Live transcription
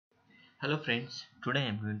Hello friends, today I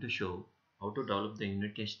am going to show how to develop the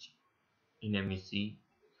unit test in MVC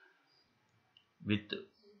with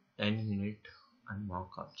Nunit and MoQ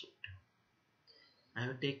object. I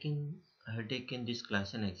have taken this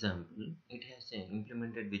class an example. It has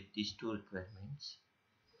implemented with these two requirements.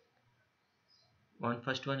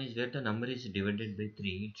 First one is where the number is divided by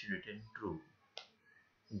 3, it should return true.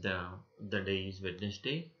 The day is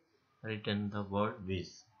Wednesday, return the word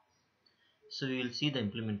with. So we will see the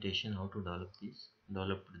implementation how to develop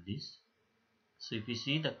this. So if you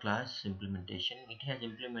see the class implementation, it has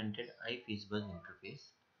implemented iFizzBuzz interface.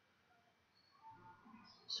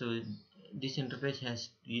 So this interface has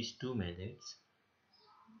these two methods.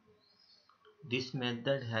 This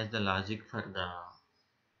method has the logic for the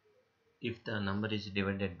if the number is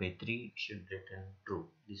divided by 3, it should return true.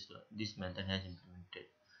 This method has implemented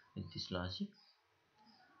with this logic.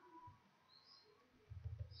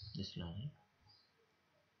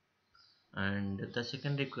 And the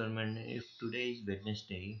second requirement, if today is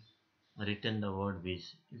Wednesday, return the word with.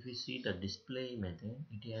 If you see the display method,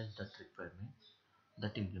 it has that requirement,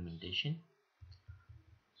 that implementation.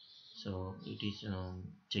 So it is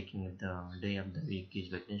checking if the day of the week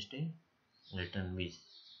is Wednesday, return with.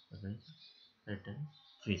 Okay, return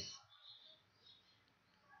with.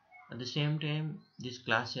 At the same time, this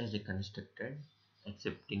class has a constructed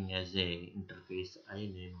accepting as a interface I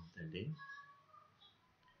name of the day,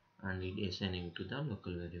 and it is assigning to the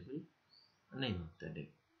local variable name of the day.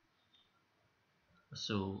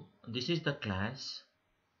 So this is the class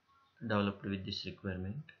developed with this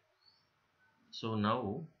requirement. So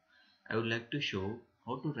now I would like to show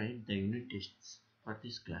how to write the unit tests for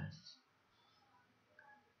this class.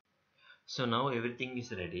 So now everything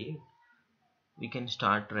is ready. We can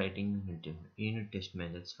start writing unit test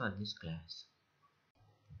methods for this class.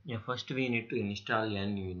 Yeah, first we need to install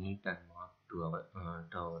an unit and MoQ to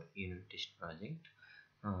our unit test project.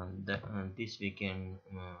 This we can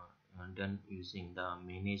done using the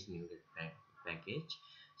manage new package.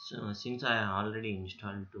 So since I already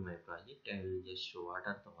installed to my project, I will just show what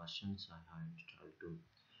are the versions I have installed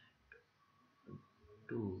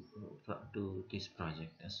to this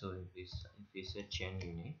project. So if we search an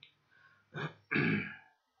unit,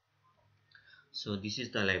 so this is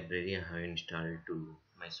the library I have installed to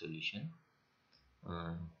my solution,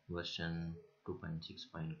 uh, version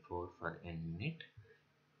 2.6.4 for NUnit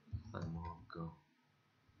for MoQ.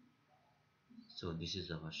 So this is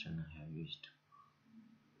the version I have used.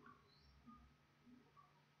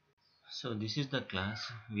 So this is the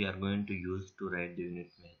class we are going to use to write the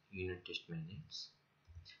unit test methods.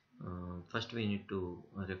 First we need to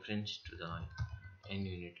reference to the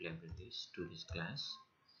NUnit libraries to this class.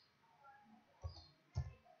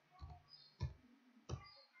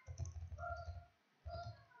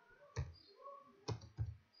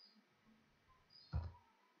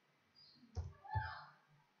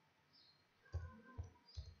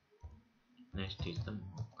 Next is the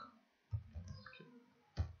MoQ.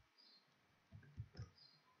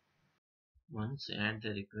 Once add the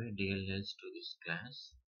required DLLs to this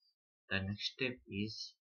class, the next step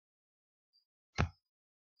is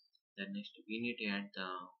we need to add the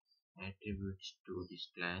attributes to this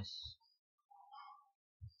class.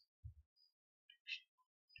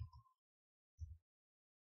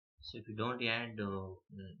 So if you don't add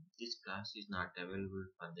this class is not available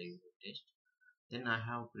for the unit test, then I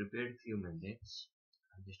have prepared few methods.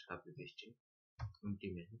 I just copy pasted empty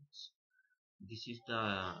methods. This is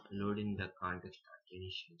the loading the context at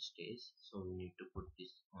initial stage, so we need to put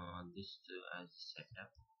this as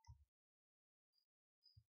setup.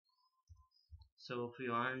 So if we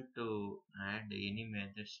want to add any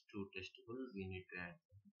methods to testable, we need to add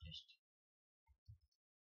test.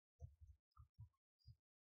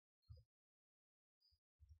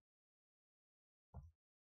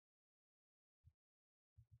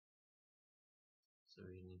 So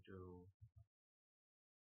we need to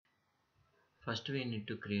first we need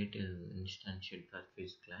to create an instantiate for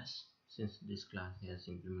face class, since this class has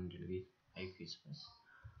implemented with iFizzBuzz.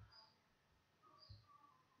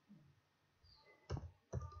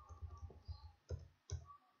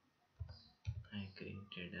 I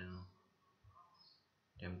created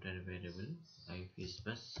a temporary variable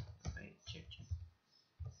iFizzBuzz by check,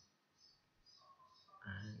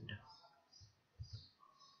 and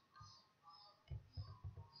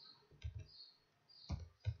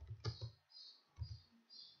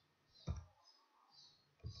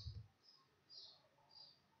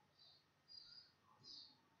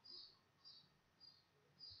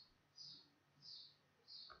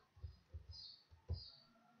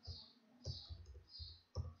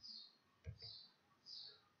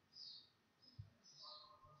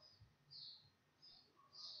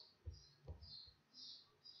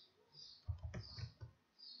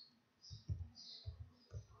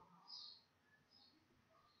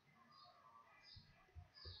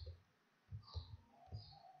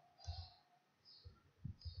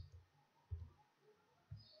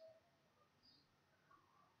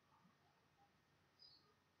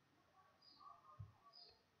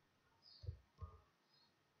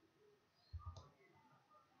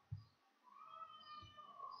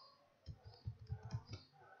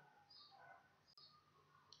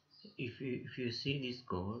if you see this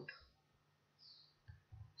code,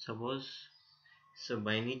 suppose, so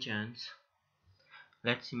by any chance,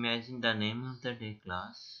 let's imagine the name of the day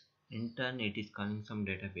class. In turn, it is calling some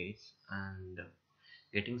database and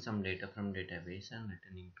getting some data from database and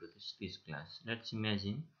returning to this class. Let's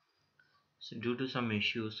imagine, so due to some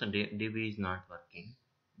issues, the DB is not working,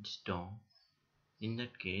 it's down. In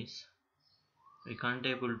that case, we can't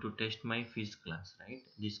able to test my phys class, right?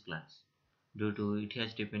 This class, due to it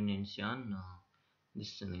has dependency on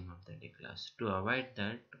this name of the day class. To avoid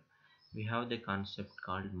that, we have the concept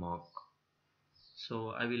called mock. So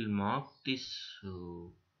I will mock this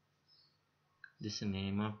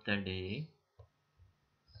name of the day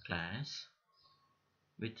class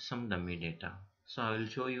with some dummy data. So I will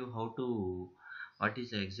show you how to, what is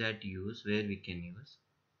the exact use where we can use.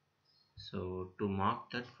 So to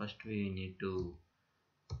mock that, first we need to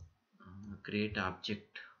create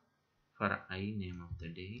object for I name of the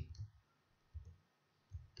day.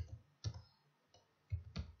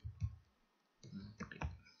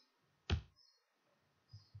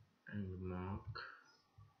 And mock,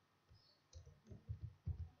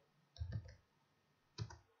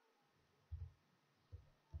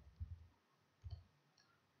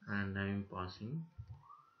 and I am passing,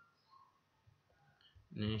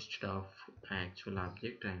 instead of actual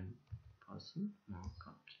object I am passing mock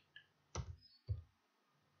object.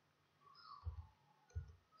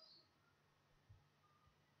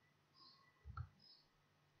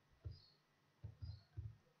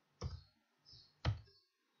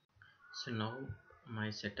 So now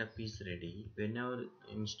my setup is ready. Whenever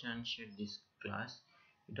instantiate this class,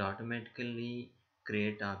 it automatically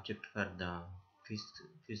create object for the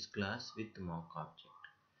phys class with mock object.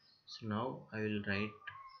 So now I will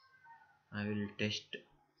test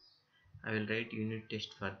I will write unit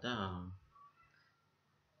test for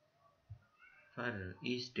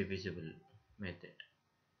is divisible method.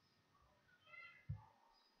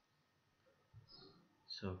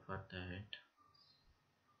 So for that,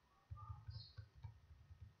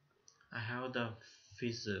 I have the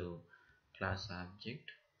phys class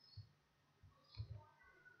object,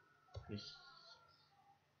 phys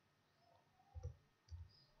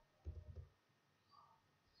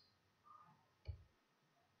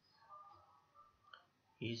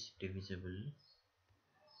is divisible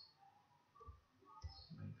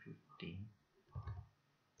by 15,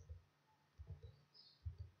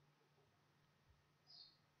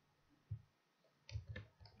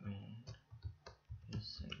 and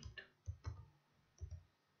is right.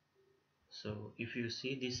 So if you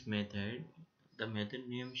see this method, the method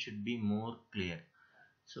name should be more clear.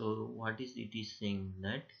 So what is it is saying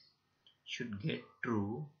that should get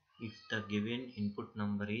true if the given input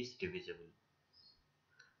number is divisible.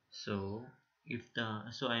 So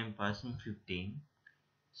I am passing 15,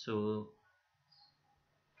 so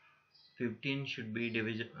 15 should be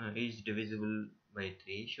is divisible by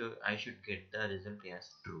 3, so I should get the result as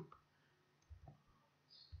true.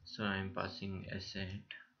 So I am passing asset,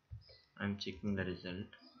 I am checking the result,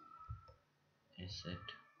 asset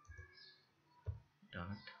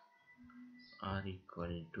dot r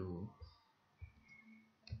equal to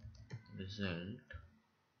result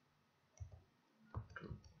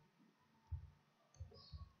true.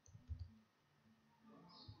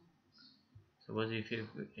 Suppose if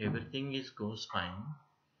everything is goes fine,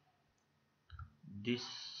 this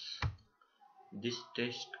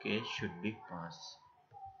test case should be pass.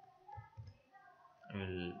 I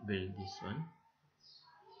will build this one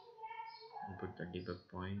and put the debug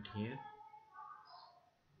point here.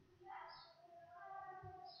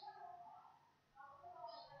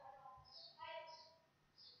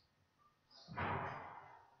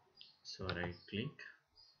 So right click,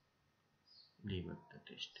 debug the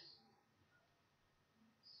test.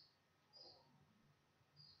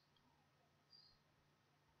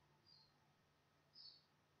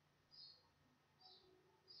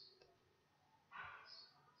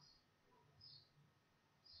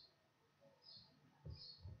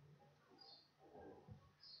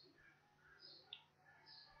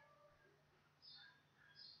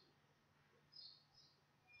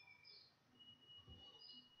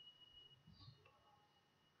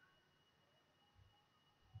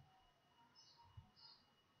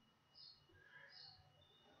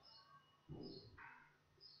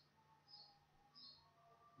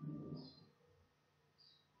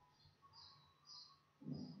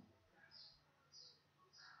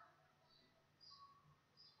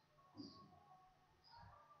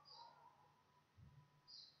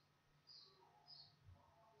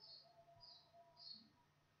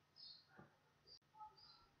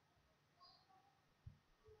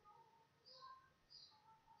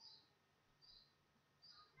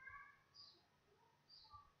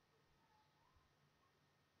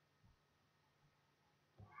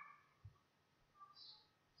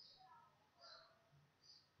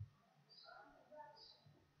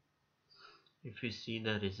 If you see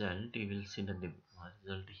the result, you will see the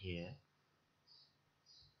result here.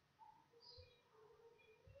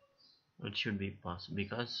 It should be passed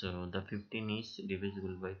because the 15 is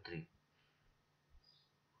divisible by 3.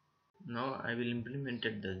 Now I will implement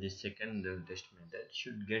the second test method.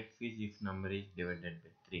 Should get fees if number is divided by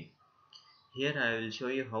 3. Here I will show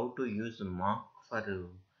you how to use mark for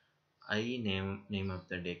I name of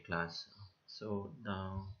the day class. So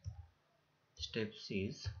the steps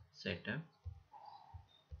is setup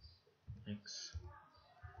x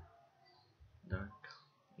dot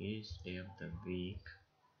is day of the week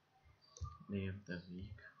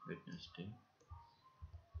Wednesday,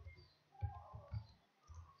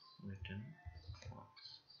 return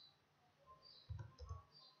false.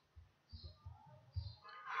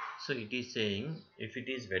 So it is saying if it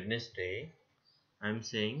is Wednesday, I am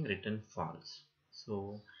saying return false.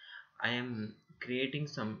 So I am creating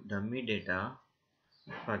some dummy data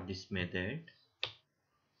for this method.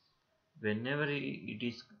 Whenever it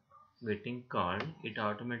is getting called, it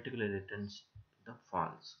automatically returns the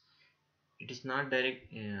false. It is not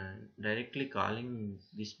directly calling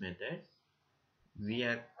this method. We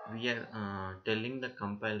are telling the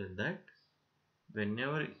compiler that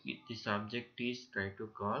whenever this object is try to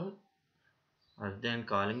call, other than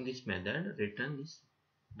calling this method, return this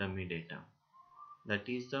dummy data. That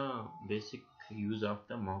is the basic use of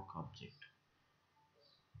the mock object.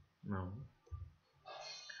 Now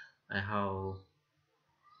I have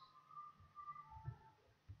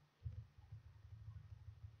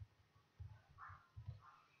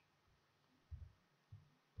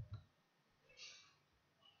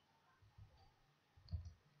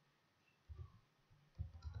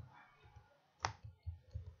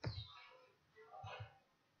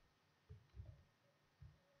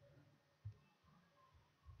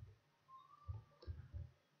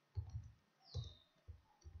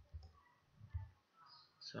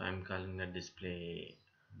so I'm calling the display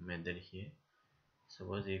method here.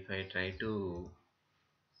 Suppose if I try to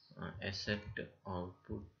accept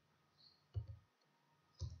output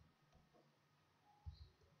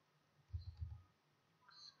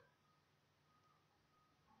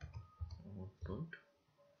output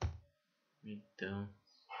with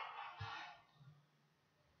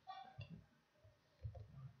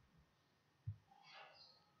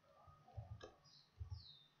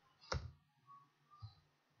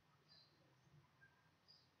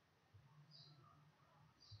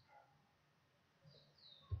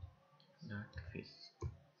that fish.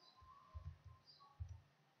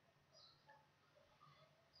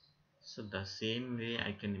 So the same way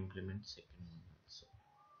I can implement second one also.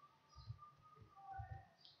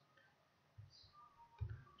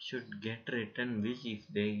 Should get return which if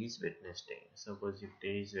day is Wednesday. Suppose if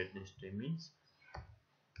day is Wednesday means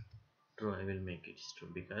true, I will make it true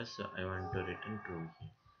because I want to return true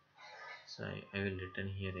here. So I will return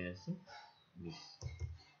here as this.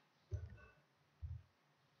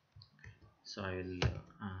 So I will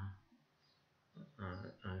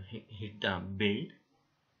hit the build.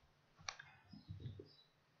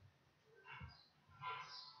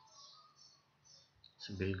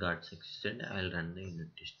 So build got succeeded. I will run the unit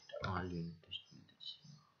test, all unit test methods.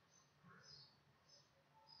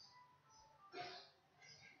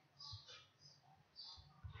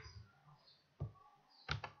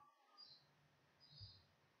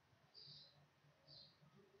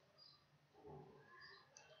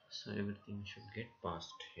 So everything should get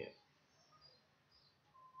passed here.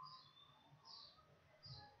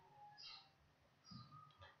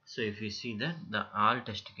 So if you see that the all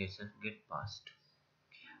test cases get passed.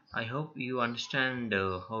 I hope you understand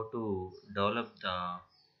how to develop the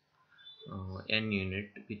n unit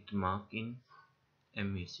with mark in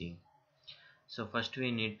MVC. So first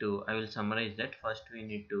we need to, I will summarize that. First we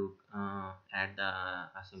need to add the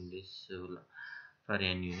assemblies for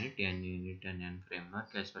n unit and n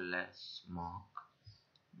framework as well as mark,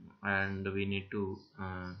 and we need to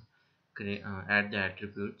add the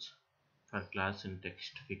attributes for class and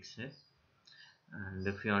text fixer. And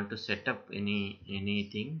if you want to set up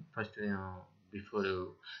anything first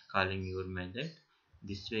before calling your method,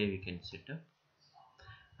 this way we can set up.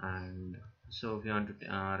 And so if you want to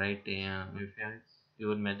write if you want,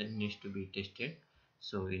 your method needs to be tested,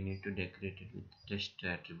 so we need to decorate it with test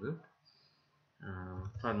attribute.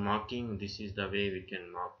 For mocking, this is the way we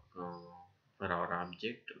can mock for our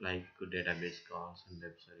object like database calls and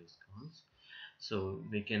web service calls. So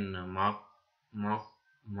we can mock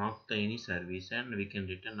mock the any service and we can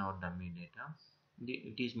return our dummy data.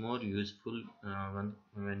 It is more useful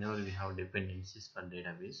whenever we have dependencies for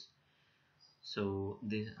database. So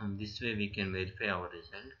this way we can verify our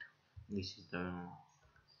result. This is the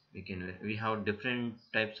We have different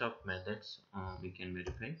types of methods we can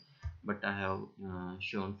verify, but I have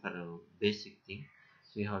shown for a basic thing.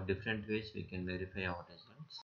 So we have different ways we can verify our results.